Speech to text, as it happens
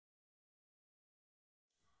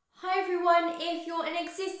Hi everyone, if you're an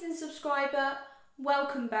existing subscriber,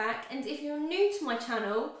 welcome back, and if you're new to my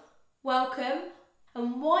channel, welcome,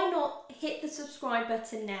 and why not hit the subscribe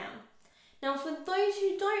button now. Now for those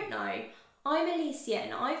who don't know, I'm Alicia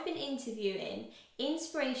and I've been interviewing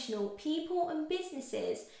inspirational people and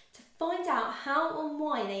businesses to find out how and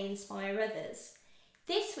why they inspire others.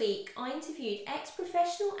 This week I interviewed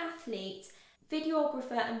ex-professional athlete,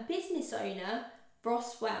 videographer and business owner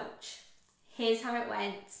Ross Welch. Here's how it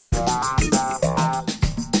went.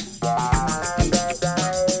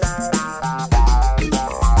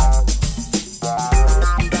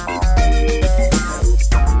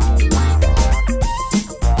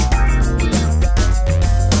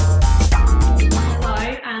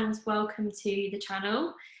 Hello and welcome to the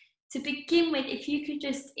channel. To begin with, if you could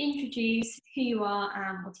just introduce who you are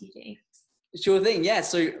and what you do. Sure thing, yeah.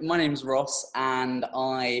 So my name's Ross and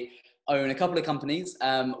I own a couple of companies.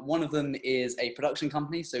 One of them is a production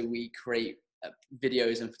company, so we create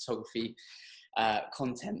videos and photography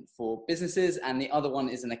content for businesses, and the other one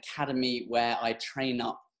is an academy where I train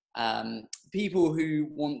up people who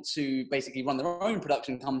want to basically run their own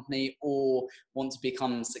production company or want to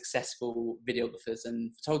become successful videographers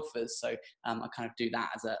and photographers. So I kind of do that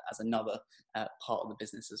as another part of the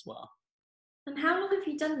business as well. And how long have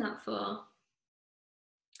you done that for?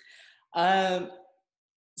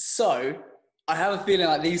 So I have a feeling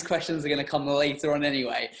like these questions are going to come later on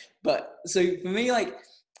anyway. But so for me, like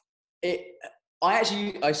I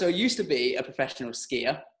used to be a professional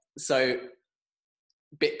skier. So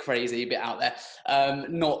bit crazy, a bit out there.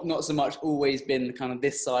 Not so much always been kind of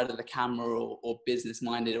this side of the camera or business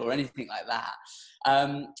minded or anything like that.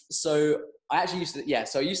 So I actually used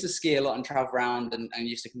to ski a lot and travel around and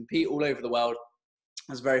used to compete all over the world.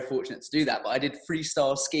 I was very fortunate to do that, but I did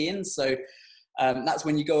freestyle skiing. So that's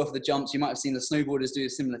when you go off the jumps. You might have seen the snowboarders do a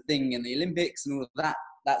similar thing in the Olympics and all of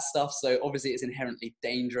that stuff. So obviously it's inherently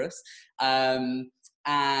dangerous. And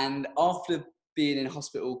after being in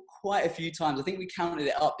hospital quite a few times, I think we counted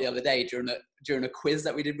it up the other day during a quiz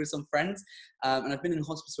that we did with some friends. And I've been in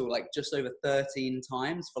hospital like just over 13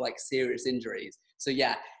 times for like serious injuries. So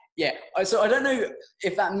yeah. So I don't know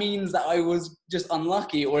if that means that I was just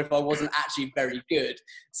unlucky or if I wasn't actually very good.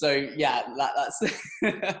 So yeah, that's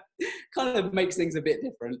kind of makes things a bit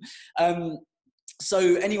different. So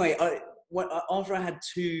anyway, after I had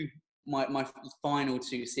my final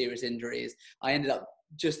two serious injuries, I ended up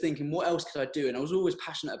just thinking, what else could I do? And I was always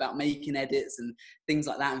passionate about making edits and things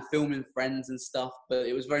like that and filming friends and stuff, but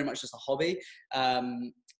it was very much just a hobby.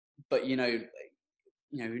 But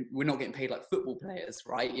we're not getting paid like football players,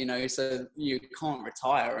 right? So you can't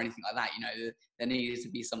retire or anything like that. There needed to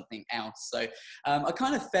be something else. So I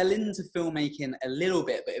kind of fell into filmmaking a little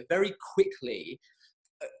bit, but very quickly,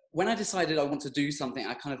 when I decided I want to do something,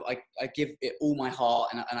 I give it all my heart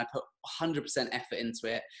and I put 100% effort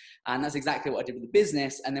into it. And that's exactly what I did with the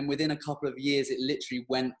business. And then within a couple of years, it literally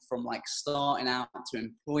went from like starting out to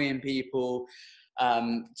employing people,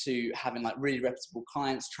 to having like really reputable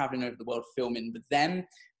clients, traveling over the world, filming with them.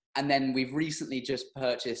 And then we've recently just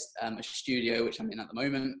purchased a studio, which I'm in at the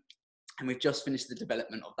moment. And we've just finished the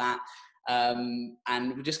development of that. And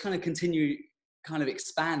we just kind of continue kind of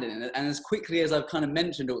expanding. And as quickly as I've kind of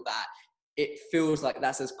mentioned all that, it feels like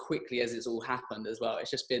that's as quickly as it's all happened as well. It's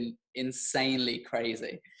just been insanely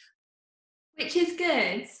crazy. Which is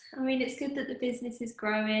good. I mean, it's good that the business is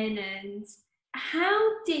growing. And how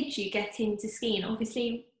did you get into skiing?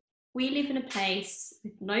 Obviously, we live in a place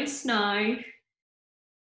with no snow.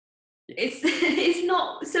 It's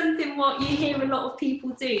not something what you hear a lot of people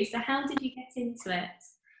do. So how did you get into it?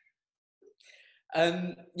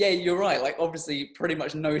 Yeah, you're right. Like obviously pretty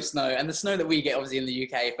much no snow, and the snow that we get obviously in the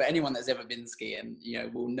UK, for anyone that's ever been skiing,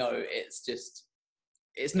 will know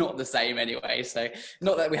it's not the same anyway. So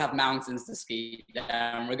not that we have mountains to ski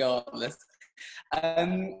down regardless.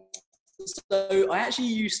 So I actually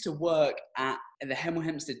used to work at the Hemel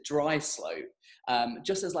Hempstead dry slope,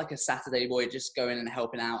 just as like a Saturday boy, just going and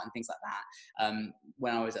helping out and things like that,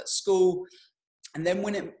 when I was at school. And then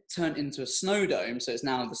when it turned into a snow dome, so it's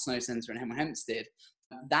now the snow centre in Hemel Hempstead,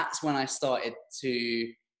 that's when I started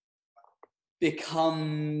to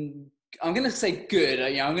become, I'm going to say good,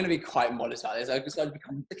 I'm going to be quite modest about this. I started to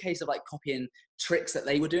become the case of like copying tricks that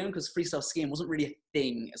they were doing, because freestyle skiing wasn't really a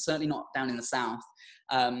thing, certainly not down in the south.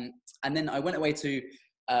 And then I went away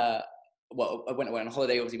I went away on a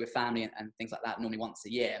holiday, obviously with family and things like that, normally once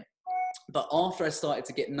a year. But after I started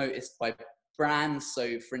to get noticed by brands,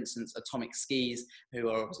 so for instance Atomic Skis, who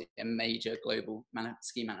are obviously a major global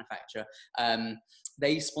ski manufacturer,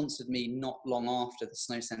 they sponsored me not long after the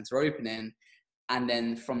snow centre opening, And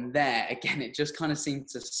then from there, again, it just kind of seemed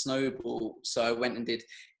to snowball. So I went and did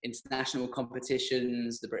international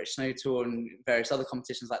competitions, the British Snow Tour and various other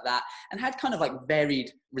competitions like that, and had kind of like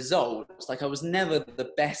varied results. Like I was never the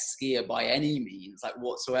best skier by any means, like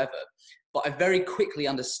whatsoever. But I very quickly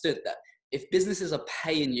understood that if businesses are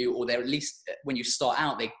paying you, or they're at least when you start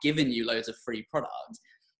out, they're giving you loads of free product,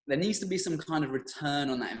 there needs to be some kind of return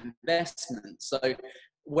on that investment. So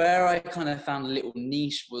where I kind of found a little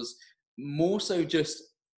niche was more so just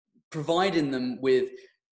providing them with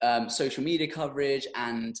social media coverage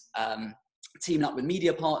and teaming up with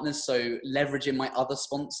media partners. So leveraging my other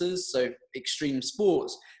sponsors. So Extreme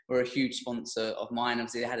Sports were a huge sponsor of mine.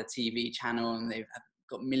 Obviously they had a TV channel and they've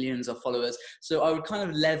got millions of followers. So I would kind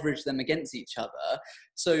of leverage them against each other.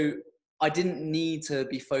 So I didn't need to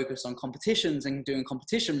be focused on competitions and doing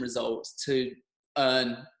competition results to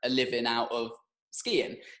earn a living out of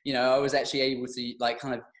skiing. You know, I was actually able to like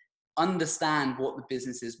kind of understand what the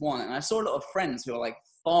businesses want. And I saw a lot of friends who are like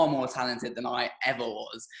far more talented than I ever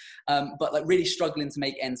was, but like really struggling to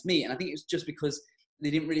make ends meet. And I think it's just because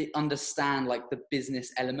they didn't really understand like the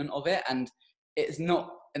business element of it. And it's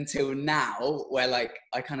not until now where like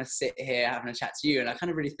I kind of sit here having a chat to you and I kind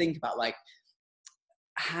of really think about like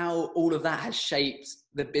how all of that has shaped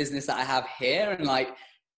the business that I have here. And like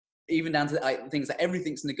even down to like things like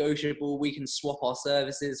everything's negotiable, we can swap our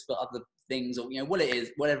services for other things, or you know what it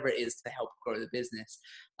is, whatever it is to help grow the business.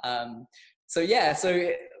 So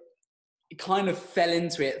it kind of fell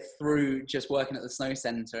into it through just working at the snow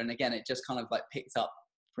centre, and again it just kind of like picked up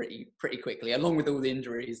pretty quickly, along with all the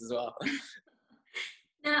injuries as well.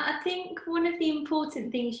 Now, I think one of the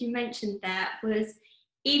important things you mentioned there was,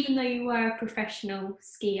 even though you were a professional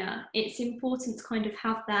skier, it's important to kind of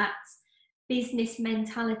have that business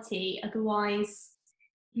mentality. Otherwise,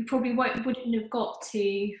 you probably wouldn't have got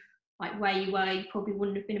to like where you were. You probably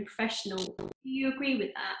wouldn't have been a professional. Do you agree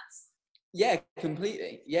with that? Yeah,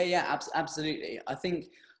 completely. Yeah, absolutely. I think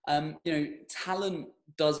talent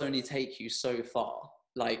does only take you so far.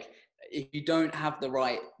 Like if you don't have the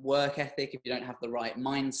right work ethic, if you don't have the right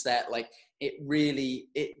mindset, like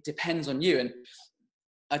it depends on you. And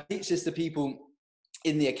I teach this to people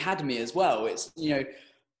in the academy as well. It's,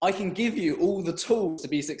 I can give you all the tools to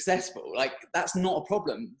be successful. Like that's not a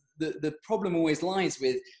problem. The problem always lies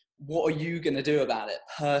with, what are you going to do about it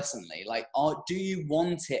personally? Like, do you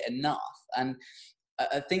want it enough? And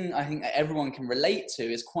a thing I think that everyone can relate to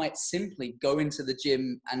is quite simply going to the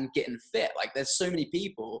gym and getting fit. Like there's so many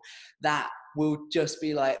people that will just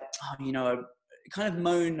be like, kind of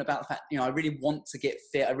moan about the fact, I really want to get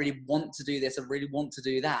fit. I really want to do this. I really want to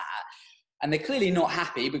do that. And they're clearly not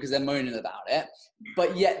happy because they're moaning about it,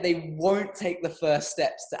 but yet they won't take the first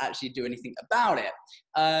steps to actually do anything about it.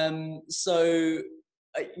 I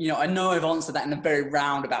know I've answered that in a very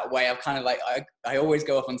roundabout way. I've kind of like, I always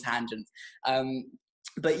go off on tangents.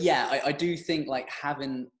 But yeah, I do think like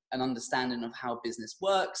having an understanding of how business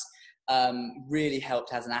works really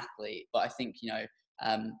helped as an athlete. But I think,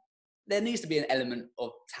 there needs to be an element of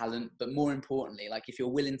talent, but more importantly, like if you're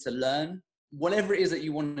willing to learn whatever it is that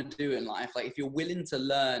you want to do in life, like if you're willing to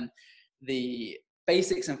learn the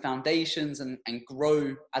basics and foundations and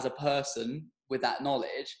grow as a person with that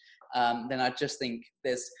knowledge, then I just think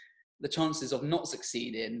the chances of not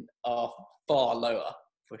succeeding are far lower,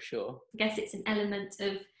 for sure. I guess it's an element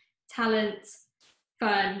of talent,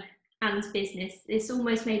 fun, and business. It's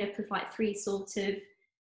almost made up of like three sort of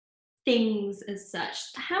things as such.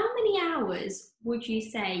 How many hours would you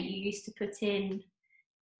say you used to put in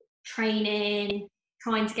training,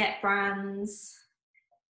 trying to get brands?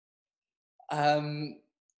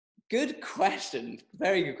 Good question.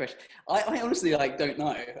 Very good question. I honestly don't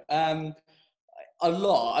know. A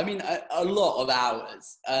lot. I mean, a lot of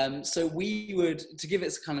hours. So we would, to give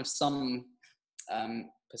it kind of some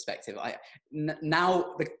perspective.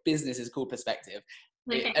 Now the business is called Perspective.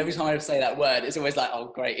 Okay. Every time I say that word, it's always like,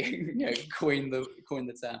 oh, great, coin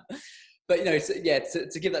the term. But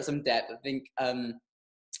to give that some depth, I think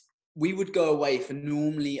we would go away for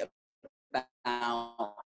normally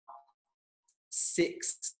about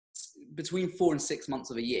between 4 and 6 months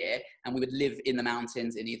of a year, and we would live in the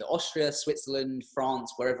mountains in either Austria, Switzerland,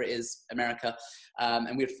 France, wherever it is, America,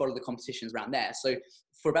 and we would follow the competitions around there. So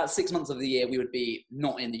for about 6 months of the year, we would be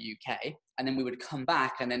not in the UK, and then we would come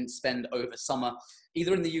back and then spend over summer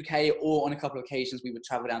either in the UK, or on a couple of occasions we would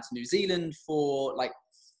travel down to New Zealand for like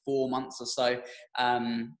 4 months or so.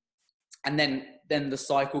 And then the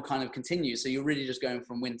cycle kind of continues. So you're really just going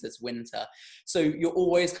from winter to winter. So you're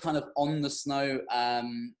always kind of on the snow.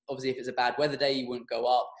 Obviously, if it's a bad weather day, you wouldn't go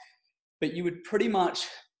up. But you would pretty much,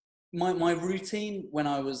 my routine when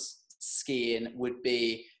I was skiing would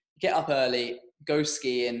be get up early, go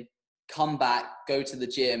skiing, come back, go to the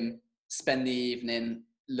gym, spend the evening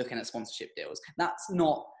looking at sponsorship deals.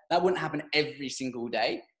 That wouldn't happen every single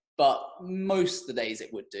day, but most of the days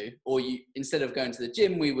it would do. Or instead of going to the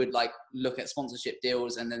gym, we would like look at sponsorship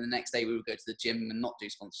deals, and then the next day we would go to the gym and not do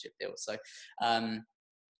sponsorship deals. So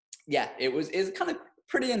yeah, it was kind of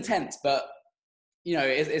pretty intense, but you know,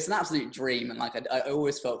 it's an absolute dream. And like, I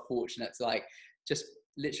always felt fortunate to like just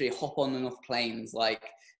literally hop on and off planes like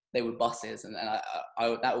they were buses. And I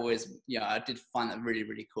that always, you know, I did find that really,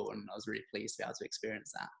 really cool. And I was really pleased to be able to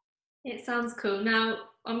experience that. It sounds cool. Now,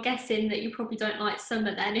 I'm guessing that you probably don't like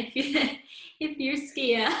summer then if you're a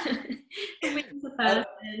skier, a winter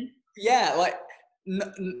person. Yeah, like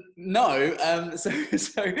no.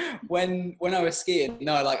 So when I was skiing,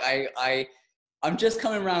 no, like I'm just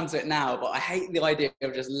coming around to it now, but I hate the idea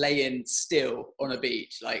of just laying still on a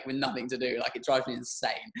beach, like with nothing to do. Like it drives me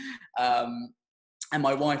insane. And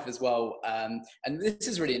my wife as well. And this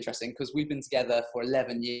is really interesting because we've been together for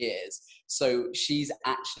 11 years. So she's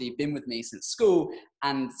actually been with me since school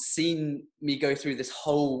and seen me go through this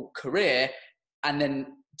whole career and then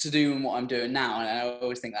to do what I'm doing now. And I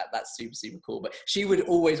always think that that's super, super cool. But she would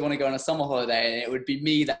always want to go on a summer holiday, and it would be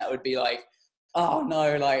me that would be like, oh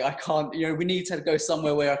no, like I can't, you know, we need to go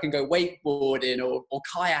somewhere where I can go wakeboarding or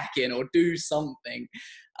kayaking or do something.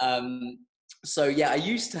 So yeah, I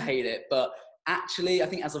used to hate it, but actually I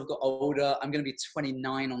think as I've got older, I'm going to be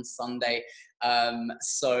 29 on Sunday.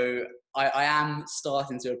 So I am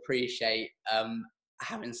starting to appreciate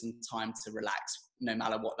having some time to relax, no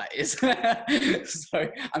matter what that is. So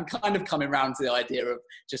I'm kind of coming around to the idea of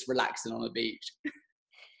just relaxing on the beach.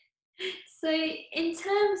 So in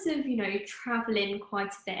terms of, you know, traveling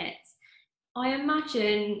quite a bit, I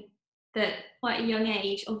imagine that quite a young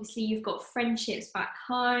age, obviously you've got friendships back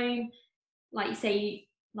home, like you say,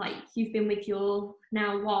 like you've been with your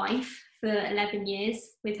now wife for 11 years,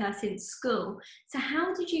 with her since school. So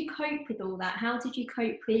how did you cope with all that? How did you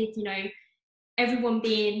cope with, you know, everyone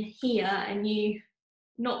being here and you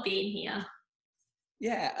not being here?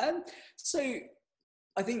 Yeah, so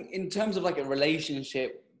I think in terms of like a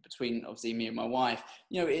relationship between obviously me and my wife,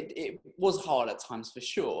 you know, it was hard at times for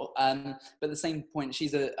sure. But at the same point,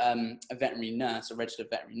 she's a veterinary nurse, a registered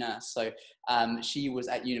veterinary nurse. So she was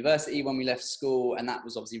at university when we left school, and that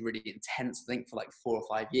was obviously really intense, I think for like 4 or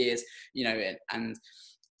 5 years, you know, and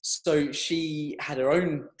so she had her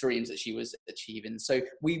own dreams that she was achieving. So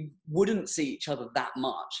we wouldn't see each other that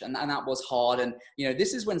much. And that was hard. And, you know,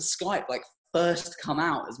 this is when Skype like first come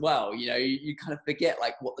out as well. You know, you kind of forget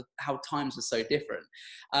like how times were so different.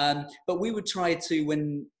 But we would try to,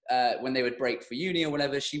 when they would break for uni or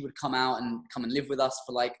whatever, she would come and live with us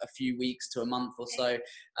for like a few weeks to a month or so.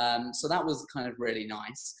 So that was kind of really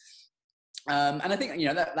nice. And I think, you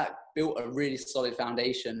know, that built a really solid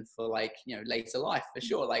foundation for like, you know, later life for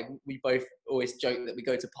sure. Like we both always joke that we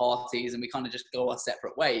go to parties and we kind of just go our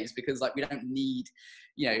separate ways because like we don't need,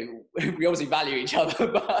 you know, we obviously value each other,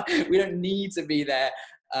 but we don't need to be there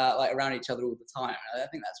like around each other all the time. I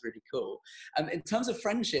think that's really cool. In terms of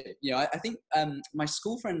friendship, you know, I think my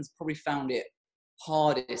school friends probably found it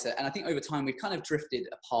hardest, and I think over time we've kind of drifted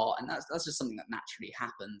apart, and that's just something that naturally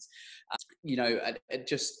happens. You know,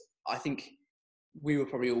 I think we were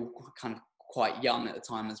probably all kind of quite young at the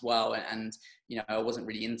time as well, and you know, I wasn't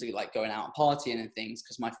really into like going out and partying and things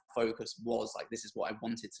because my focus was like, this is what I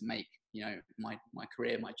wanted to make, you know, my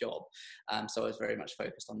career, my job. So I was very much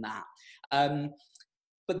focused on that.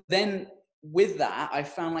 But then with that, I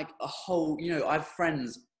found like a whole, you know, I have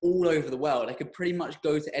friends all over the world. I could pretty much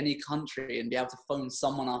go to any country and be able to phone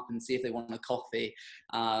someone up and see if they want a coffee.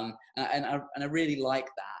 And I really like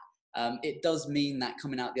that. It does mean that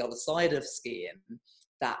coming out the other side of skiing,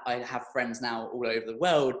 that I have friends now all over the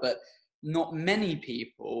world, but not many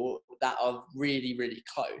people that are really, really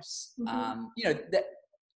close. Mm-hmm.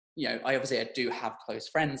 I do have close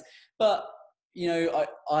friends, but you know,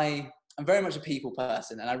 I'm very much a people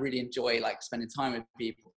person, and I really enjoy like spending time with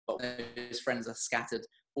people. But those friends are scattered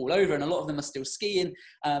all over, and a lot of them are still skiing.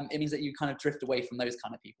 It means that you kind of drift away from those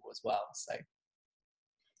kind of people as well. So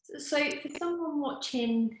for someone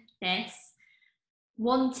watching this,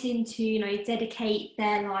 wanting to, you know, dedicate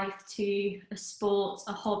their life to a sport,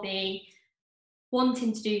 a hobby,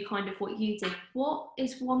 wanting to do kind of what you did, what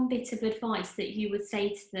is one bit of advice that you would say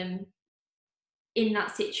to them in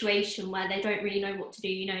that situation where they don't really know what to do?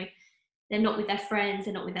 You know, they're not with their friends,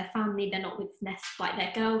 they're not with their family, they're not with like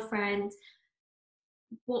their girlfriend.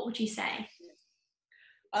 What would you say?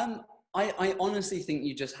 I honestly think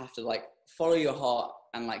you just have to like follow your heart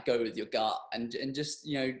and like go with your gut and just,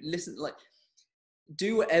 you know, listen. Like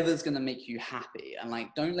do whatever's going to make you happy, and like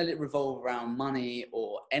don't let it revolve around money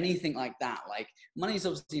or anything like that. Like money is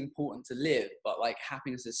obviously important to live, but like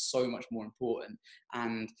happiness is so much more important.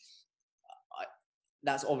 And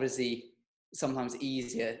that's obviously sometimes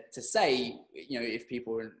easier to say, you know, if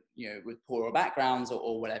people are, you know, with poorer backgrounds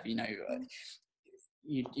or whatever, you know,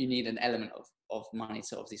 you need an element of money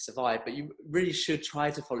to obviously survive, but you really should try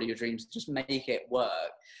to follow your dreams, just make it work.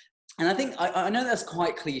 And I think, I know that's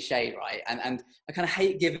quite cliche, right? And I kind of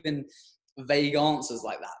hate giving vague answers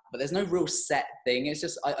like that, but there's no real set thing. It's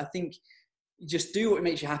just, I think just do what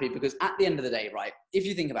makes you happy, because at the end of the day, right, if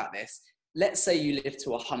you think about this, let's say you live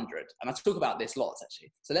to 100, and I talk about this lots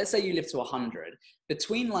actually. So let's say you live to 100,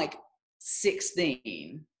 between like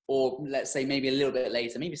 16, or let's say maybe a little bit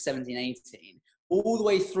later, maybe 17, 18, all the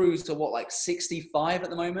way through to what, like 65 at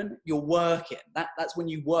the moment, you're working. That's when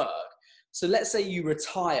you work. So let's say you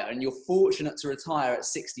retire, and you're fortunate to retire at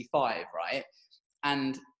 65, right?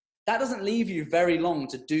 And that doesn't leave you very long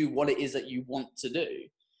to do what it is that you want to do.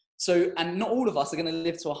 So, and not all of us are going to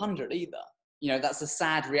live to 100 either. You know, that's a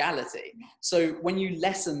sad reality. So when you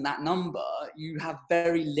lessen that number, you have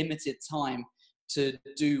very limited time to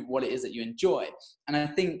do what it is that you enjoy. And I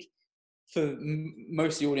think for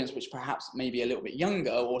most of the audience, which perhaps maybe a little bit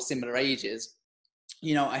younger or similar ages,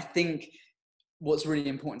 you know, I think what's really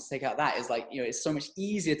important to take out that is, like, you know, it's so much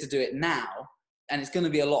easier to do it now, and it's going to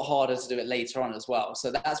be a lot harder to do it later on as well.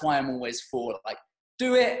 So that's why I'm always for, like,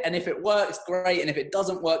 do it, and if it works, great, and if it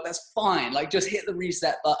doesn't work, that's fine. Like, just hit the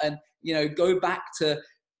reset button, you know, go back to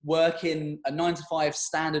working a 9-to-5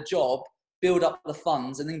 standard job, build up the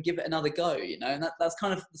funds, and then give it another go, you know. And that's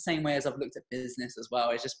kind of the same way as I've looked at business as well.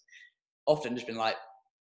 It's just often just been like,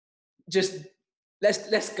 just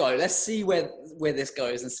let's go, let's see where this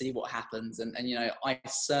goes and see what happens. And you know, I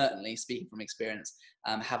certainly, speaking from experience,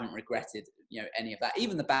 haven't regretted, you know, any of that,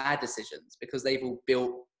 even the bad decisions, because they've all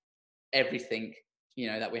built everything,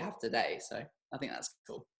 you know, that we have today. So I think that's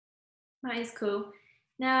cool. That is cool.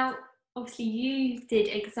 Now, obviously you did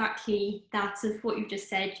exactly that of what you've just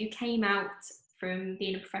said. You came out from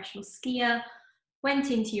being a professional skier,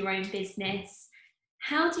 went into your own business.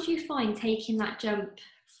 How did you find taking that jump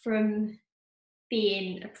from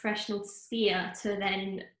being a professional skier to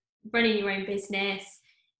then running your own business,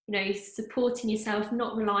 you know, supporting yourself,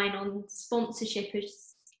 not relying on sponsorship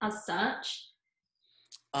as such?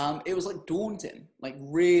 It was like daunting, like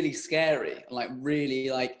really scary, like really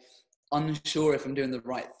like unsure if I'm doing the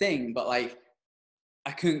right thing, but like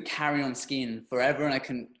I couldn't carry on skiing forever, and I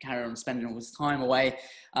couldn't carry on spending all this time away.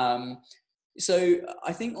 So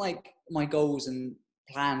I think like my goals and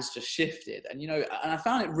plans just shifted, and you know, and I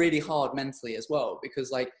found it really hard mentally as well,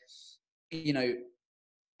 because like, you know,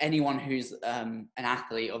 anyone who's an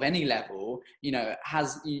athlete of any level, you know,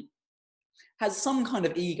 has some kind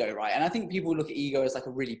of ego, right? And I think people look at ego as like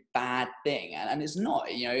a really bad thing, and it's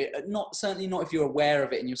not, you know, certainly not if you're aware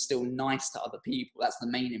of it and you're still nice to other people. That's the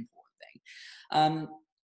main important thing.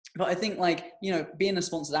 But I think, like, you know, being a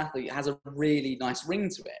sponsored athlete has a really nice ring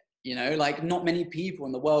to it. You know, like, not many people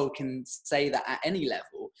in the world can say that at any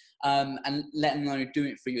level, and let alone do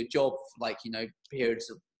it for your job for, like, you know,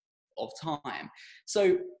 periods of time.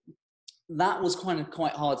 So that was kind of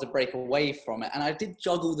quite hard to break away from it. And I did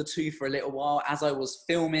juggle the two for a little while. As I was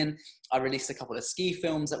filming, I released a couple of ski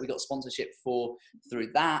films that we got sponsorship for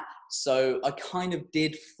through that. So I kind of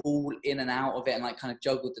did fall in and out of it, and like kind of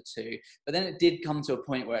juggled the two. But then it did come to a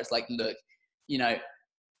point where it's like, look, you know,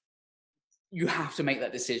 you have to make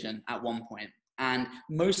that decision at one point. And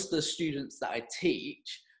most of the students that I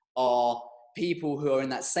teach are people who are in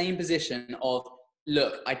that same position of,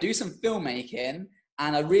 look, I do some filmmaking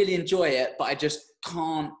and I really enjoy it, but I just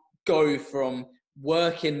can't go from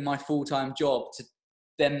working my full-time job to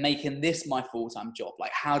then making this my full-time job.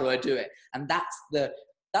 Like, how do I do it? And that's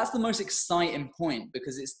the most exciting point,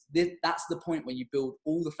 because that's the point where you build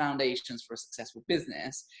all the foundations for a successful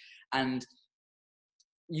business, and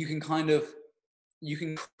you can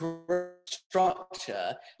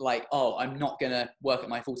structure like, oh, I'm not going to work at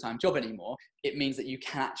my full-time job anymore. It means that you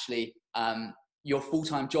can actually, your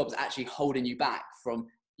full-time job is actually holding you back from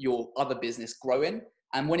your other business growing.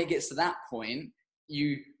 And when it gets to that point,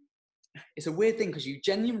 it's a weird thing, because you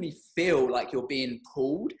genuinely feel like you're being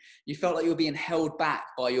pulled. You felt like you're being held back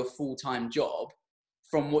by your full-time job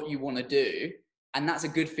from what you want to do. And that's a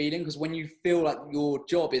good feeling, because when you feel like your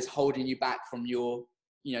job is holding you back from your,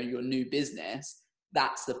 you know, your new business,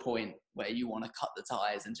 that's the point where you want to cut the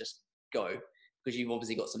ties and just go, because you've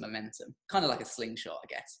obviously got some momentum, kind of like a slingshot, I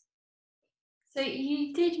guess. So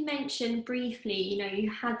you did mention briefly, you know, you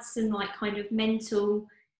had some like kind of mental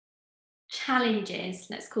challenges,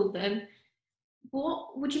 let's call them.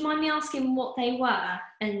 What would you mind me asking what they were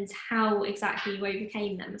and how exactly you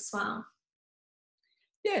overcame them as well?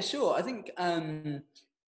 Yeah, sure. I think,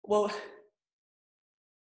 well,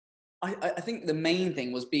 I think the main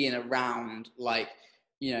thing was being around, like,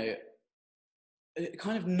 you know,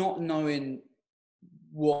 kind of not knowing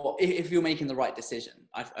what if you're making the right decision.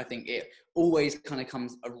 I think it always kind of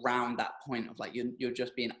comes around that point of like you're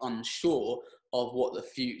just being unsure of what the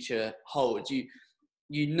future holds.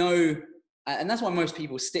 You know, and that's why most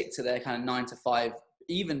people stick to their kind of 9 to 5,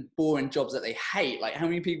 even boring jobs that they hate. Like, how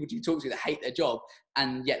many people do you talk to that hate their job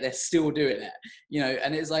and yet they're still doing it? You know,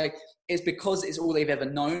 and it's like, it's because it's all they've ever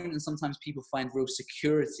known, and sometimes people find real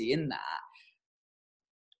security in that,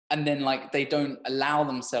 and then like they don't allow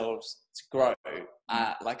themselves to grow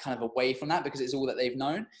like kind of away from that because it's all that they've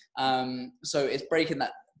known. So it's breaking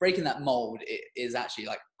that mold is actually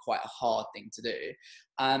like quite a hard thing to do.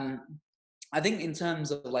 I think in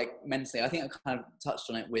terms of like mentally, I think I kind of touched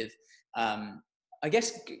on it with I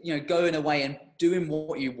guess, you know, going away and doing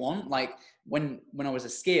what you want. Like when I was a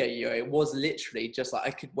skier, you know, it was literally just like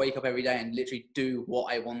I could wake up every day and literally do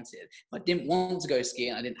what I wanted. If I didn't want to go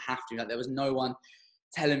skiing, I didn't have to. Like there was no one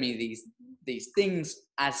telling me these things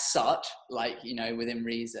as such, like, you know, within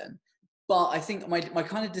reason. But I think my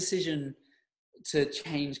kind of decision to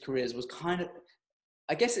change careers was kind of,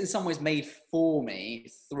 I guess, in some ways made for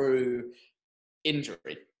me through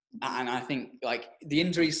injury. And I think like the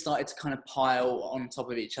injuries started to kind of pile on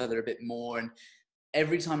top of each other a bit more. And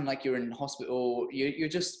every time like you're in hospital, you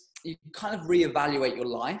kind of reevaluate your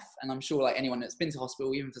life. And I'm sure like anyone that's been to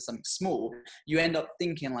hospital, even for something small, you end up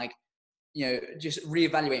thinking like, you know, just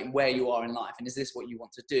reevaluating where you are in life and is this what you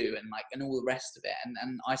want to do, and like, and all the rest of it.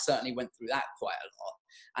 And I certainly went through that quite a lot.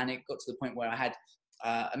 And it got to the point where I had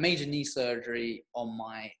a major knee surgery on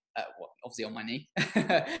my, well, obviously on my knee.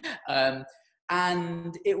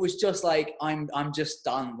 And it was just like, I'm just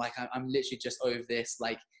done. Like I'm literally just over this.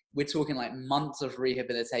 Like we're talking like months of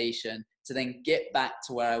rehabilitation to then get back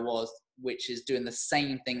to where I was, which is doing the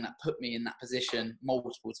same thing that put me in that position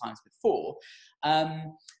multiple times before.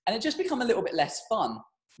 And it just become a little bit less fun,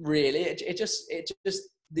 really. It just,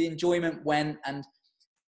 the enjoyment went. And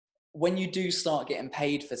when you do start getting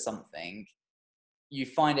paid for something, you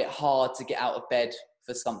find it hard to get out of bed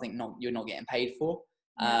for something you're not getting paid for.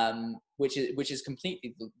 Which is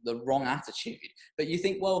completely the wrong attitude. But you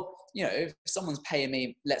think, well, you know, if someone's paying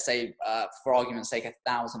me, let's say, for argument's sake,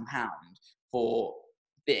 £1,000 for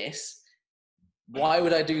this, why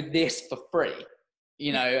would I do this for free?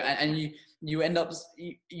 You know, and you end up,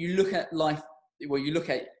 you look at life, well, you look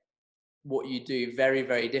at what you do very,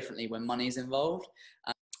 very differently when money's involved.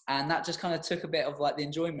 And that just kind of took a bit of like the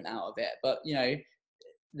enjoyment out of it. But, you know,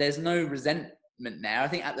 there's no resentment there. I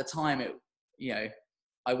think at the time it, you know,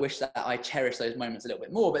 I wish that I cherished those moments a little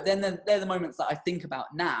bit more, but then they're the moments that I think about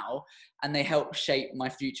now, and they help shape my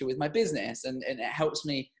future with my business. And it helps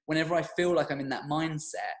me whenever I feel like I'm in that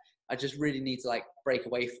mindset, I just really need to like break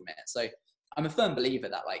away from it. So I'm a firm believer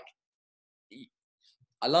that like,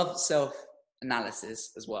 I love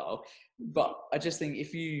self-analysis as well, but I just think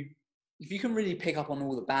if you can really pick up on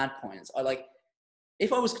all the bad points,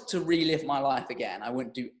 if I was to relive my life again, I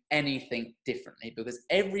wouldn't do anything differently, because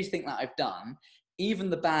everything that I've done,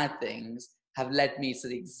 even the bad things, have led me to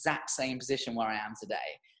the exact same position where I am today.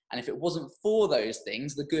 And if it wasn't for those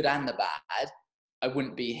things, the good and the bad, I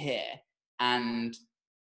wouldn't be here. And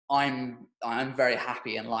I'm very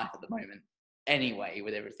happy in life at the moment anyway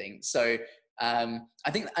with everything. So I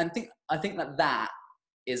think that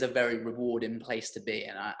is a very rewarding place to be.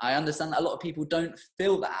 And I understand that a lot of people don't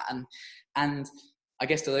feel that. And I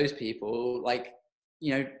guess to those people, like,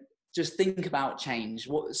 you know, just think about change,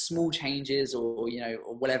 what small changes, or, you know,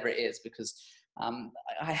 or whatever it is, because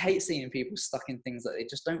I hate seeing people stuck in things that they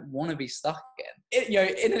just don't want to be stuck in. You know,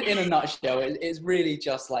 in a nutshell, it's really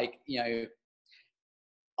just like, you know,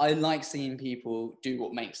 I like seeing people do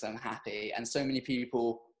what makes them happy. And so many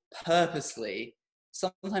people purposely,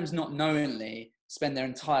 sometimes not knowingly, spend their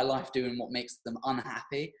entire life doing what makes them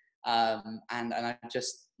unhappy. And I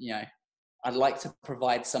just, you know, I'd like to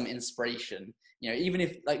provide some inspiration, you know, even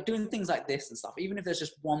if like doing things like this and stuff, even if there's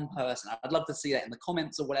just one person, I'd love to see that in the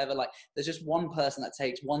comments or whatever. Like there's just one person that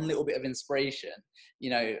takes one little bit of inspiration, you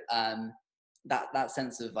know, that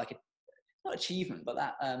sense of like, not achievement, but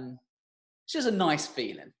that, it's just a nice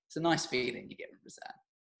feeling. It's a nice feeling you get from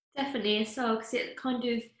that. Definitely as well, because it kind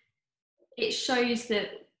of, it shows that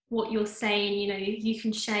what you're saying, you know, you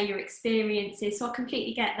can share your experiences. So I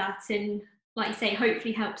completely get that, and like you say,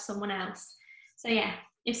 hopefully help someone else. So yeah,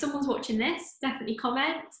 if someone's watching this, definitely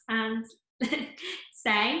comment and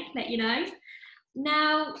let you know.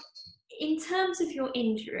 Now, in terms of your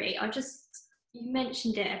injury, I just You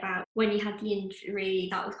mentioned it about when you had the injury,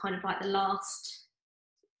 that was kind of like the last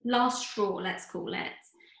straw, let's call it.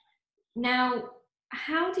 Now,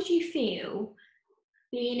 how did you feel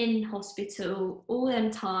being in hospital all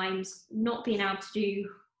them times, not being able to do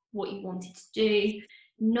what you wanted to do,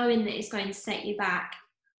 knowing that it's going to set you back?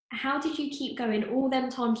 How did you keep going all them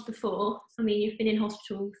times before? I mean, you've been in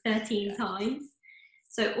hospital 13 times.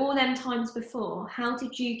 So all them times before, how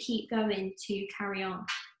did you keep going to carry on?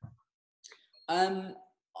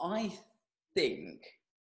 I think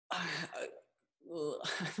I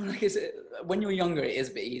feel like when you're younger, it is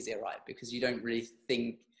a bit easier, right? Because you don't really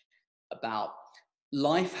think about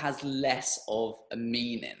life has less of a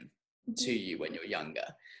meaning to you when you're younger.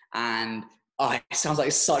 And it sounds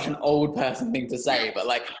like such an old person thing to say, but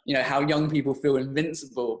like, you know, how young people feel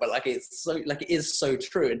invincible, but like it's so, like, it is so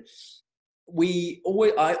true. And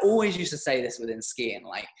I always used to say this within skiing,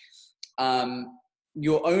 like,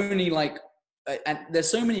 you're only like, and there's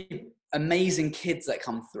so many amazing kids that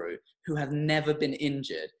come through who have never been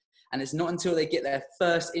injured. And it's not until they get their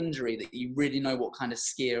first injury that you really know what kind of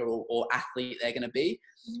skier or athlete they're going to be.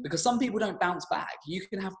 Because some people don't bounce back. You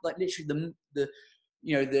can have like literally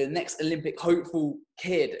the next Olympic hopeful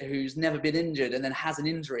kid who's never been injured and then has an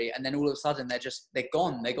injury, and then all of a sudden they're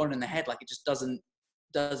gone in the head. Like, it just doesn't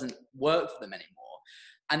work for them anymore.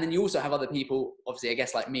 And then you also have other people, obviously, I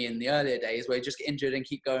guess like me in the earlier days, where you just get injured and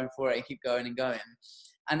keep going for it and keep going and going.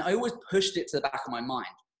 And I always pushed it to the back of my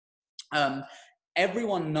mind.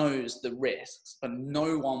 Everyone knows the risks, but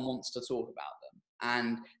no one wants to talk about them.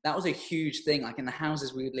 And that was a huge thing. Like, in the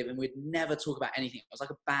houses we would live in, we'd never talk about anything. It was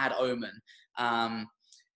like a bad omen.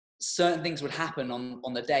 Certain things would happen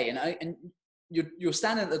on the day. And you're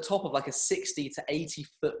standing at the top of like a 60 to 80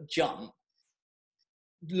 foot jump,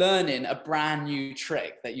 learning a brand new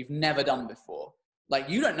trick that you've never done before. Like,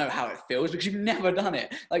 you don't know how it feels because you've never done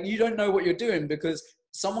it. Like, you don't know what you're doing because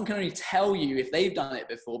someone can only tell you if they've done it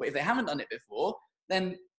before. But if they haven't done it before,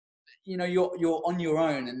 then, you know, you're on your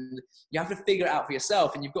own and you have to figure it out for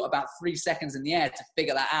yourself. And you've got about 3 seconds in the air to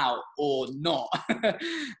figure that out or not.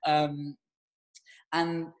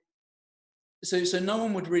 And so no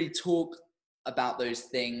one would really talk about those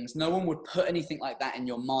things. No one would put anything like that in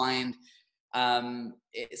your mind.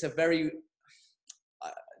 It's a very,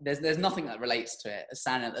 there's nothing that relates to it,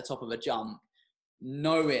 standing at the top of a jump,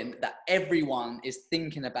 knowing that everyone is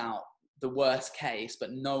thinking about the worst case,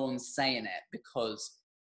 but no one's saying it because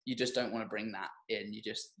you just don't want to bring that in. You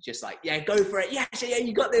just like, yeah, go for it. Yeah,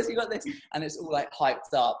 you got this. And it's all like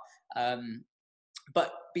hyped up.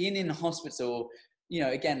 But being in hospital, you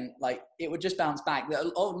know, again, like, it would just bounce back. A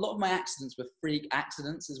lot of my accidents were freak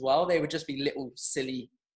accidents as well. They would just be little silly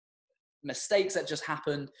mistakes that just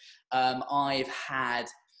happened.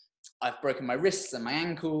 I've broken my wrists and my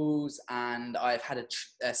ankles, and I've had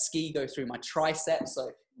a ski go through my tricep. So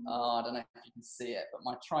I don't know if you can see it, but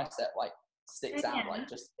my tricep like sticks out like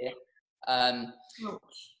just here.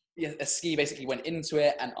 Yeah, a ski basically went into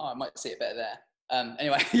it, and I might see it better there.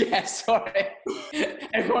 Anyway, yeah, sorry.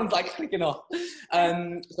 Everyone's like clicking off.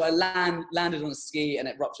 So I landed on a ski and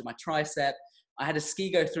it ruptured my tricep. I had a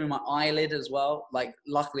ski go through my eyelid as well. Like,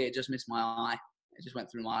 luckily it just missed my eye. It just went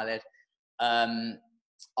through my eyelid.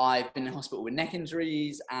 I've been in hospital with neck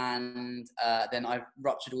injuries, and then I've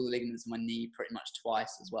ruptured all the ligaments in my knee pretty much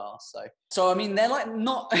twice as well. So I mean, they're like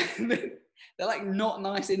not they're like not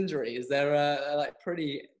nice injuries. They're like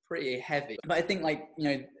pretty heavy. But I think, like, you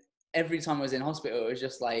know, every time I was in hospital, it was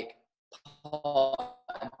just like part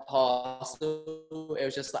and parcel. It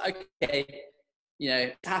was just like, okay, you know,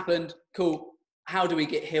 it happened, cool. How do we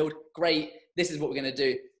get healed? Great. This is what we're going to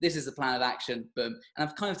do. This is the plan of action. Boom. And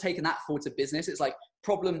I've kind of taken that forward to business. It's like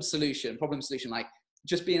problem solution. Like,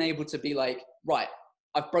 just being able to be like, right,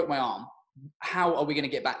 I've broke my arm. How are we going to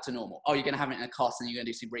get back to normal? Oh, you're going to have it in a cast and you're going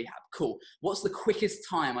to do some rehab. Cool. What's the quickest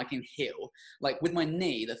time I can heal? Like, with my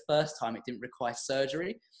knee, the first time it didn't require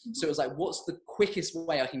surgery. So it was like, what's the quickest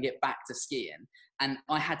way I can get back to skiing? And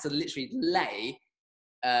I had to literally lay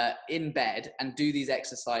in bed and do these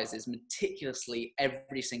exercises meticulously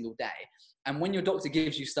every single day. And when your doctor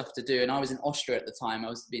gives you stuff to do, and I was in Austria at the time, I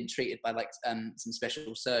was being treated by like some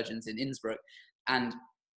special surgeons in Innsbruck, and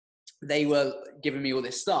they were giving me all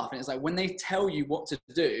this stuff. And it's like, when they tell you what to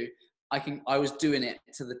do, I was doing it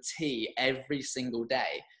to the T every single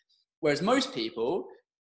day. Whereas most people,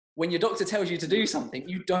 when your doctor tells you to do something,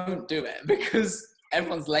 you don't do it because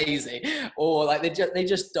everyone's lazy, or like they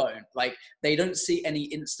just don't. Like, they don't see any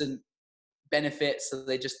instant benefits, so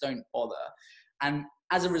they just don't bother. And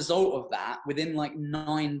as a result of that, within like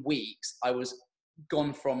 9 weeks, I was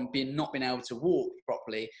gone from not being able to walk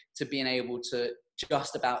properly to being able to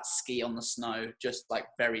just about ski on the snow, just like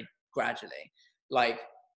very gradually. Like,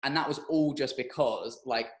 and that was all just because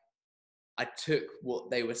like I took what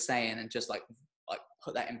they were saying and just like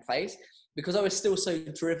put that in place, because I was still so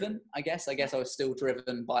driven. I guess I was still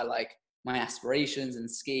driven by like my aspirations and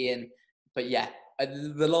skiing. But yeah,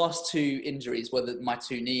 the last two injuries were my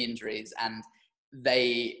two knee injuries, and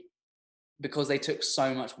because they took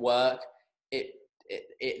so much work, it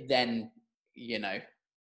then, you know,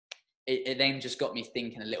 it then just got me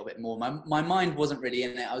thinking a little bit more. My mind wasn't really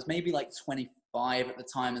in it. I was maybe like 25 at the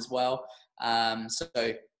time as well. So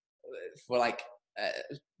for like,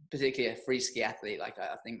 particularly a free ski athlete, like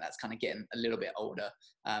I think that's kind of getting a little bit older.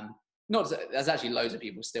 There's actually loads of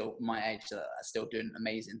people still my age that are still doing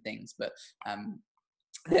amazing things, but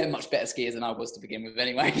they're much better skiers than I was to begin with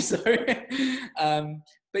anyway. So,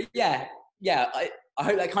 but yeah, I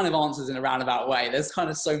hope that kind of answers in a roundabout way. There's kind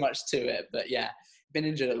of so much to it, but yeah, been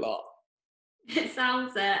injured a lot. It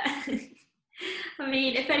sounds it. I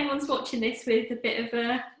mean, if anyone's watching this with a bit of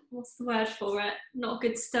a, what's the word for it? Not a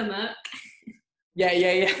good stomach. Yeah.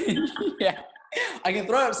 Yeah. I can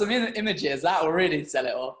throw up some images. That will really sell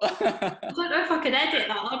it off. I don't know if I could edit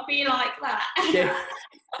that. I'd be like that. Yeah.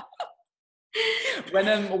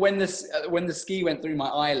 When the ski went through my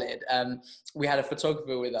eyelid, we had a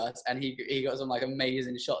photographer with us, and he got some like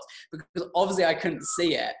amazing shots, because obviously I couldn't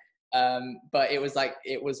see it, but it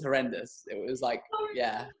was horrendous. It was like,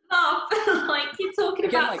 yeah. Like you're talking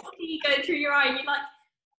again, about like, ski going through your eye, and you're like,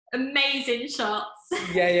 amazing shots.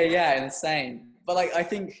 Yeah, insane. But like, I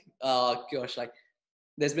think, oh gosh, like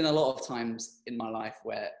there's been a lot of times in my life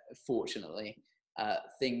where fortunately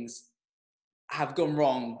things have gone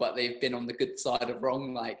wrong, but they've been on the good side of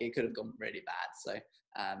wrong. Like it could have gone really bad. So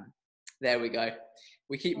there we go.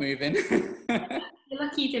 We keep moving. You're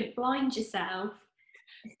lucky you didn't blind yourself.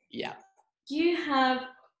 Yeah. You have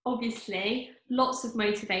obviously lots of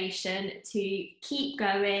motivation to keep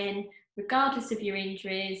going, regardless of your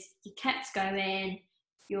injuries. You kept going.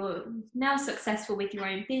 You're now successful with your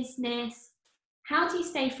own business. How do you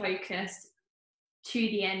stay focused to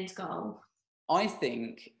the end goal? I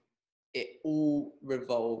think it all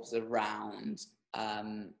revolves around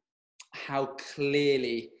how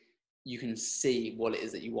clearly you can see what it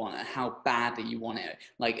is that you want and how badly you want it.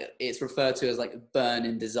 Like it's referred to as like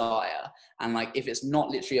burning desire. And like, if it's not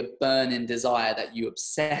literally a burning desire that you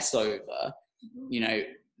obsess over, you know,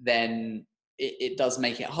 then it does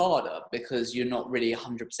make it harder, because you're not really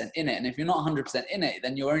 100% in it. And if you're not 100% in it,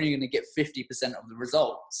 then you're only going to get 50% of the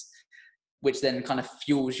results, which then kind of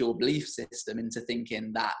fuels your belief system into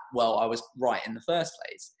thinking that, well, I was right in the first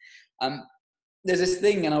place. There's this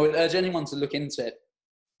thing, and I would urge anyone to look into it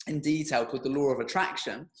in detail, called the law of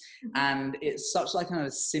attraction. And it's such like kind of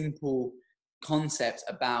a simple concept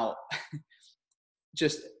about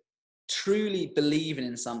just truly believing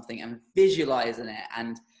in something and visualizing it,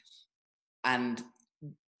 and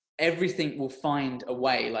everything will find a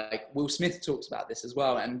way. Like Will Smith talks about this as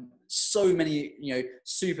well, and so many, you know,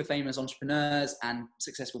 super famous entrepreneurs and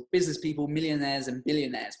successful business people, millionaires and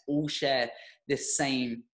billionaires, all share this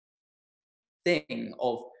same thing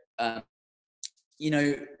of, you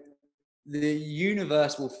know, the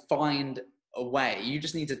universe will find a way. You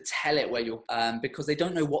just need to tell it where you're, because they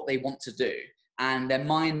don't know what they want to do, and their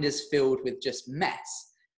mind is filled with just mess.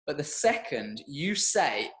 But the second you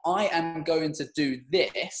say, I am going to do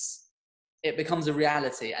this, it becomes a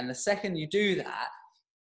reality. And the second you do that,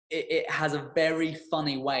 it has a very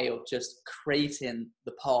funny way of just creating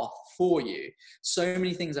the path for you. So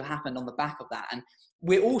many things have happened on the back of that. And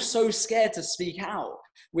we're all so scared to speak out.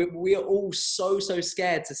 We are all so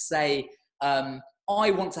scared to say, I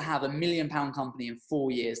want to have £1 million company in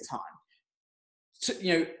 4 years' time. So,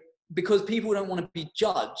 you know, because people don't want to be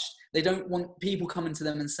judged. They don't want people coming to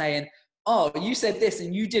them and saying, oh, you said this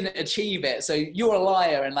and you didn't achieve it, so you're a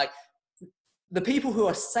liar. And like, the people who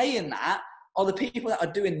are saying that are the people that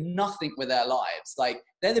are doing nothing with their lives. Like,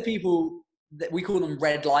 they're the people that we call them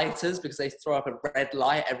red lighters, because they throw up a red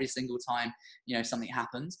light every single time, you know, something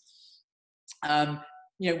happens. You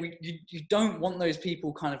know, you don't want those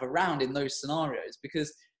people kind of around in those scenarios,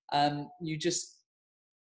 because you just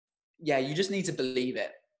need to believe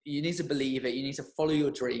it. You need to believe it. You need to follow your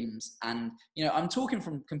dreams. And, you know, I'm talking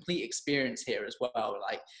from complete experience here as well.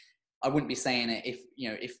 Like, I wouldn't be saying it if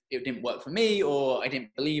it didn't work for me, or I didn't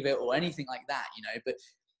believe it, or anything like that, you know. But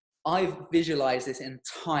I've visualized this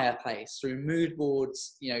entire place through mood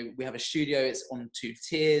boards. You know, we have a studio, it's on 2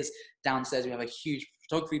 tiers. Downstairs, we have a huge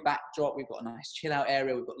photography backdrop. We've got a nice chill out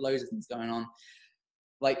area. We've got loads of things going on.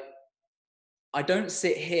 Like, I don't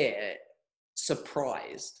sit here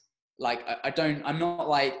surprised. Like, I'm not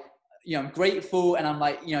like, you know, I'm grateful, and I'm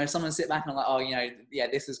like, you know, if someone sit back and I'm like, oh, you know, yeah,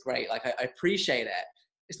 this is great. Like, I appreciate it.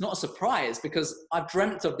 it's not a surprise because I've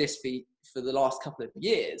dreamt of this feat for the last couple of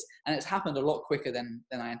years, and it's happened a lot quicker than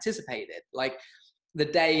I anticipated. Like the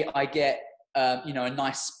day I get, you know, a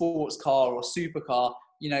nice sports car or supercar,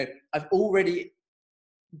 you know, I've already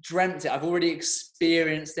dreamt it. I've already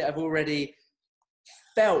experienced it. I've already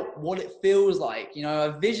felt what it feels like. You know,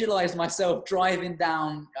 I visualized myself driving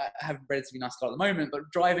down, I have a relatively nice car at the moment, but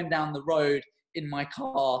driving down the road in my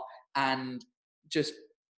car and just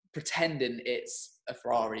pretending it's a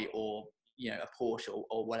Ferrari or, you know, a Porsche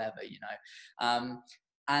or whatever, you know.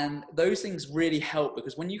 And those things really help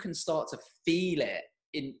because when you can start to feel it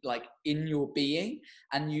in your being,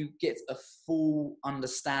 and you get a full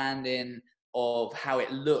understanding of how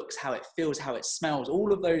it looks, how it feels, how it smells,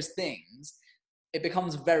 all of those things, it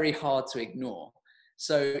becomes very hard to ignore.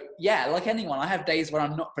 So yeah, like anyone, I have days where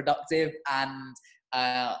I'm not productive, and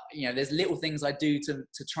you know, there's little things I do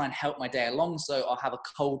to try and help my day along. So I'll have a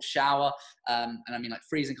cold shower, and I mean like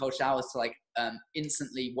freezing cold showers to like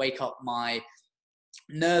instantly wake up my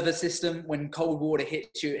nervous system. When cold water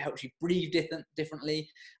hits you, it helps you breathe differently.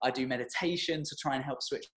 I do meditation to try and help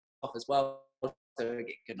switch off as well, so I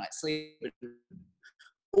get good night's sleep,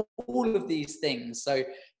 all of these things. So,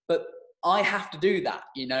 but I have to do that,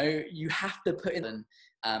 you know, you have to put in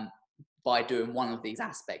by doing one of these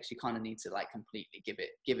aspects. You kind of need to like completely give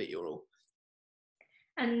it your all.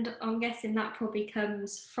 And I'm guessing that probably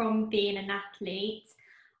comes from being an athlete.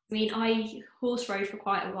 I mean, I horse rode for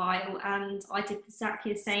quite a while, and I did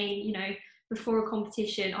exactly the same. You know, before a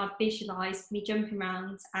competition, I'd visualise me jumping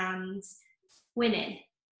around and winning.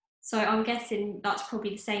 So I'm guessing that's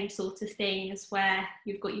probably the same sort of thing as where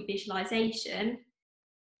you've got your visualisation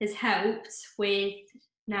has helped with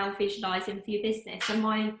now visualising for your business. Am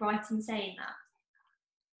I right in saying that?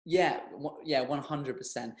 Yeah,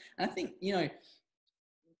 100%. And I think, you know,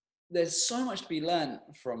 there's so much to be learned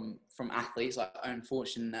from athletes. Like, I'm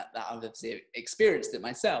fortunate that I've obviously experienced it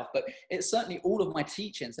myself, but it's certainly all of my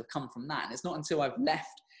teachings have come from that. And it's not until I've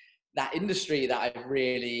left that industry that I've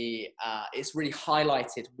really, it's really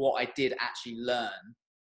highlighted what I did actually learn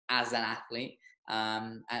as an athlete,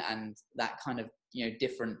 and that kind of, you know,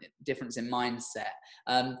 difference in mindset.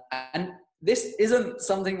 And this isn't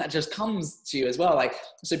something that just comes to you as well. Like,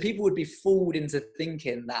 so people would be fooled into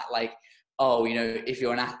thinking that like, oh, you know, if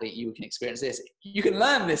you're an athlete, you can experience this. You can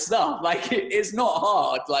learn this stuff. Like, it's not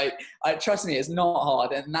hard. Like, trust me, it's not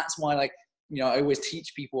hard. And that's why, like, you know, I always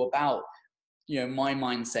teach people about, you know, my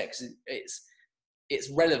mindset, 'cause it's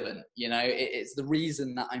relevant. You know, it's the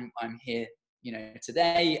reason that I'm here, you know,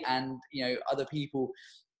 today. And, you know, other people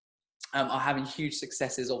are having huge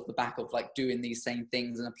successes off the back of like doing these same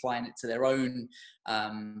things and applying it to their own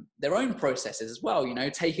processes as well, you know,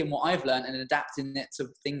 taking what I've learned and adapting it to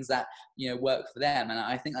things that, you know, work for them. And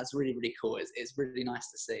I think that's really, really cool. It's really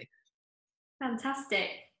nice to see. Fantastic.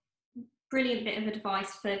 Brilliant bit of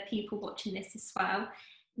advice for people watching this as well.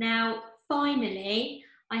 Now, finally,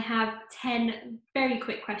 I have 10 very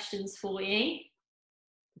quick questions for you.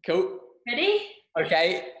 Cool. Ready?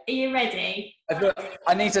 Okay. Are you ready? I feel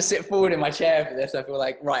I need to sit forward in my chair for this. I feel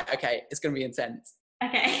like, right, okay, it's going to be intense.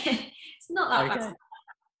 Okay. It's not that bad.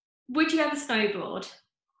 Would you ever snowboard?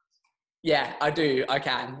 Yeah, I do. I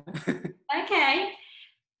can. Okay.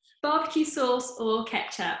 Barbecue sauce or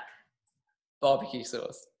ketchup? Barbecue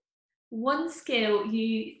sauce. One skill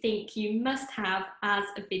you think you must have as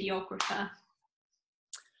a videographer?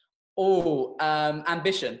 Oh,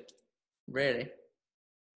 ambition. Really.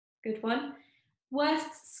 Good one.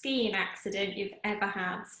 Worst skiing accident you've ever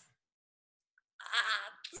had?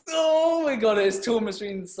 Oh my god, it's torn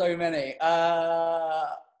between so many. I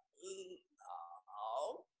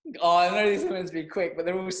know these are meant to be quick, but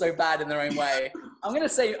they're all so bad in their own way.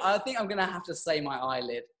 I think I'm gonna have to say my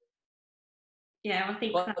eyelid. Yeah, I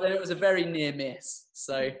think. But then it was a very near miss.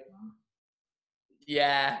 So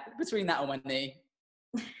yeah, between that and my knee.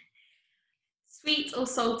 Sweet or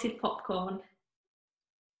salted popcorn?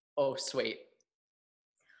 Oh, sweet.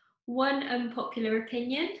 One unpopular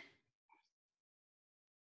opinion?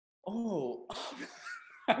 Oh,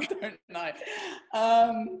 I don't know.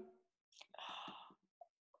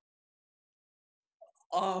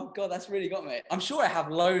 Oh god, that's really got me. I'm sure I have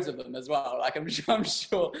loads of them as well. Like I'm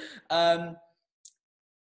sure.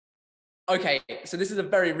 Okay, so this is a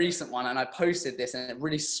very recent one, and I posted this, and it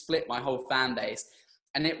really split my whole fan base.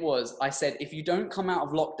 And it was, I said, if you don't come out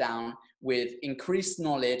of lockdown with increased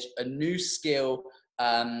knowledge, a new skill,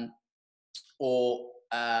 or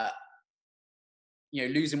you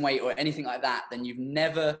know, losing weight or anything like that, then you've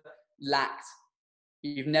never lacked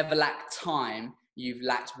time. You've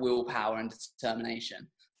lacked willpower and determination.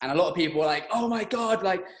 And a lot of people are like, oh my God,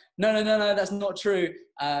 like, no, that's not true.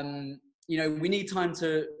 you know, we need time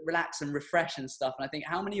to relax and refresh and stuff. And I think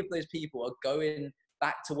how many of those people are going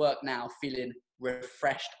back to work now feeling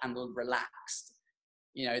refreshed and relaxed?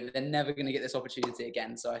 You know, they're never going to get this opportunity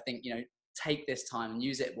again. So I think, you know, take this time and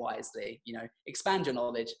use it wisely, you know, expand your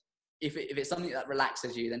knowledge. If it's something that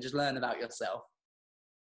relaxes you, then just learn about yourself.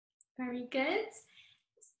 Very good.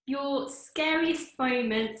 Your scariest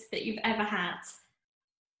moment that you've ever had?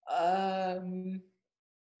 Oh,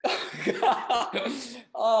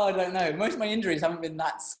 I don't know. Most of my injuries haven't been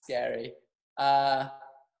that scary. I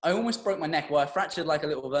almost broke my neck. Well, I fractured like a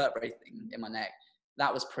little vertebrae thing in my neck.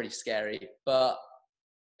 That was pretty scary. But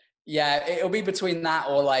yeah, it'll be between that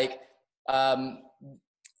or like,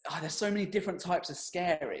 there's so many different types of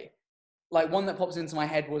scary. Like one that pops into my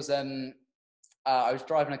head was, I was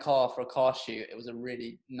driving a car for a car shoot. It was a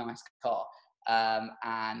really nice car.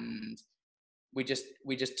 And we just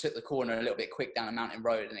took the corner a little bit quick down a mountain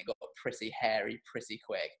road, and it got pretty hairy pretty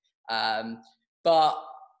quick. But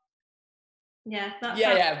but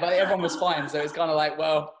everyone was fine. So it's kind of like,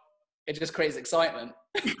 well, it just creates excitement.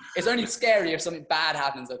 It's only scary if something bad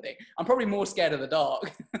happens, I think. I'm probably more scared of the dark.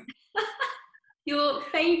 Your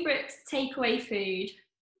favourite takeaway food?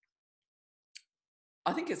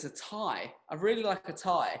 I think it's a Thai. I really like a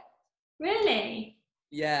Thai. Really?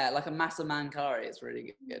 Yeah, like a Massaman curry. It's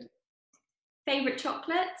really good. Favourite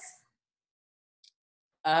chocolates?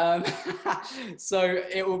 So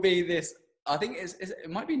it will be this, I think it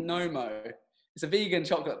might be Nomo. It's a vegan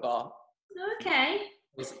chocolate bar. Okay.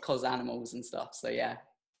 It's cause animals and stuff, so yeah.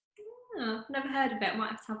 Oh, never heard of it.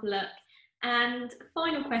 Might have to have a look. And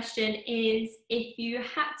final question is, if you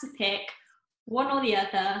had to pick one or the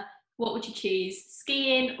other, what would you choose?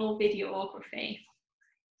 Skiing or videography?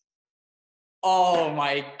 Oh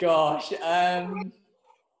my gosh.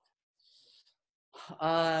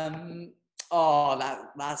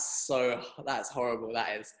 That's horrible.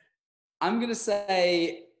 That is. I'm gonna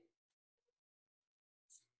say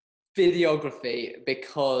videography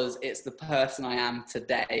because it's the person I am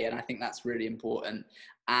today, and I think that's really important.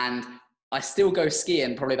 And I still go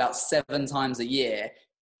skiing probably about 7 times a year,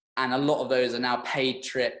 and a lot of those are now paid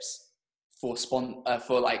trips for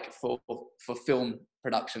film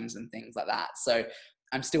productions and things like that. So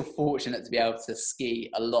I'm still fortunate to be able to ski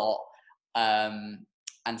a lot and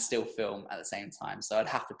still film at the same time. So I'd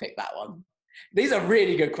have to pick that one. These are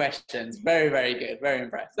really good questions. Very, very good. Very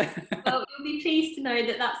impressed. Well, you'll be pleased to know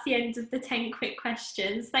that that's the end of the 10 quick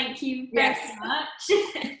questions. Thank you very much.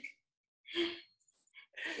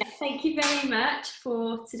 Thank you very much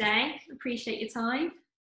for today. Appreciate your time.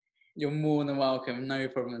 You're more than welcome. No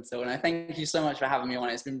problem at all. And I thank you so much for having me on.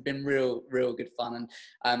 It's been real good fun. And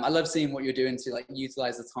I love seeing what you're doing to like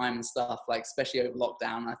utilize the time and stuff, like especially over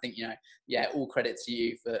lockdown. I think, you know, yeah, all credit to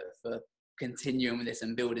you for continuing with this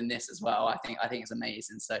and building this as well. I think it's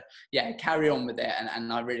amazing. So yeah, carry on with it.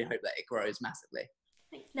 And I really hope that it grows massively.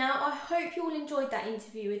 Now, I hope you all enjoyed that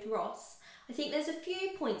interview with Ross. I think there's a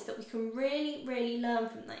few points that we can really learn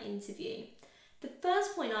from that interview. The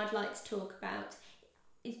first point I'd like to talk about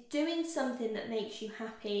is doing something that makes you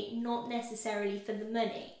happy, not necessarily for the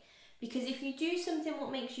money. Because if you do something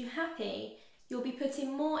what makes you happy, you'll be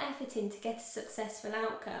putting more effort in to get a successful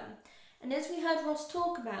outcome. And as we heard Ross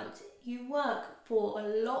talk about, you work for a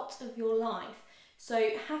lot of your life.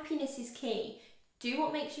 So happiness is key. Do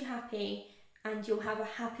what makes you happy and you'll have a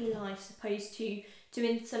happy life, as opposed to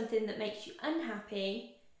doing something that makes you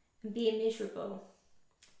unhappy and being miserable.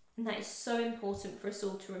 And that is so important for us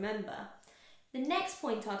all to remember. The next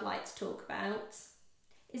point I'd like to talk about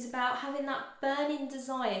is about having that burning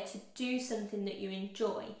desire to do something that you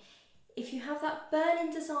enjoy. If you have that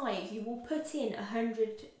burning desire, you will put in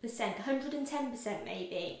 100%, 110%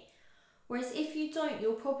 maybe. Whereas if you don't,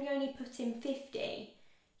 you'll probably only put in 50.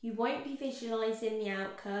 You won't be visualising the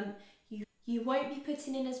outcome. You won't be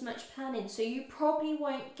putting in as much planning. So you probably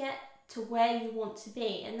won't get to where you want to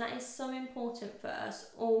be. And that is so important for us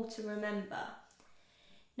all to remember.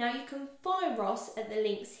 Now you can follow Ross at the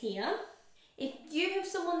links here. If you have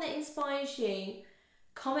someone that inspires you,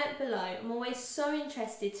 comment below. I'm always so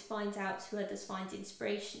interested to find out who others find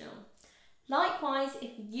inspirational. Likewise,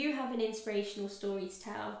 if you have an inspirational story to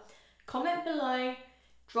tell, comment below,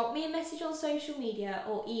 drop me a message on social media,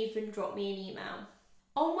 or even drop me an email.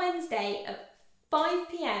 On Wednesday at 5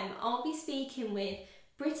 PM, I'll be speaking with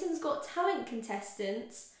Britain's Got Talent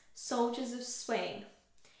contestants, Soldiers of Swing.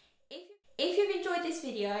 If you've enjoyed this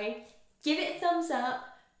video, give it a thumbs up,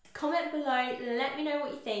 comment below, let me know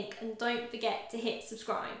what you think, and don't forget to hit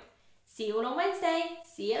subscribe. See you all on Wednesday.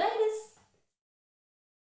 See you later.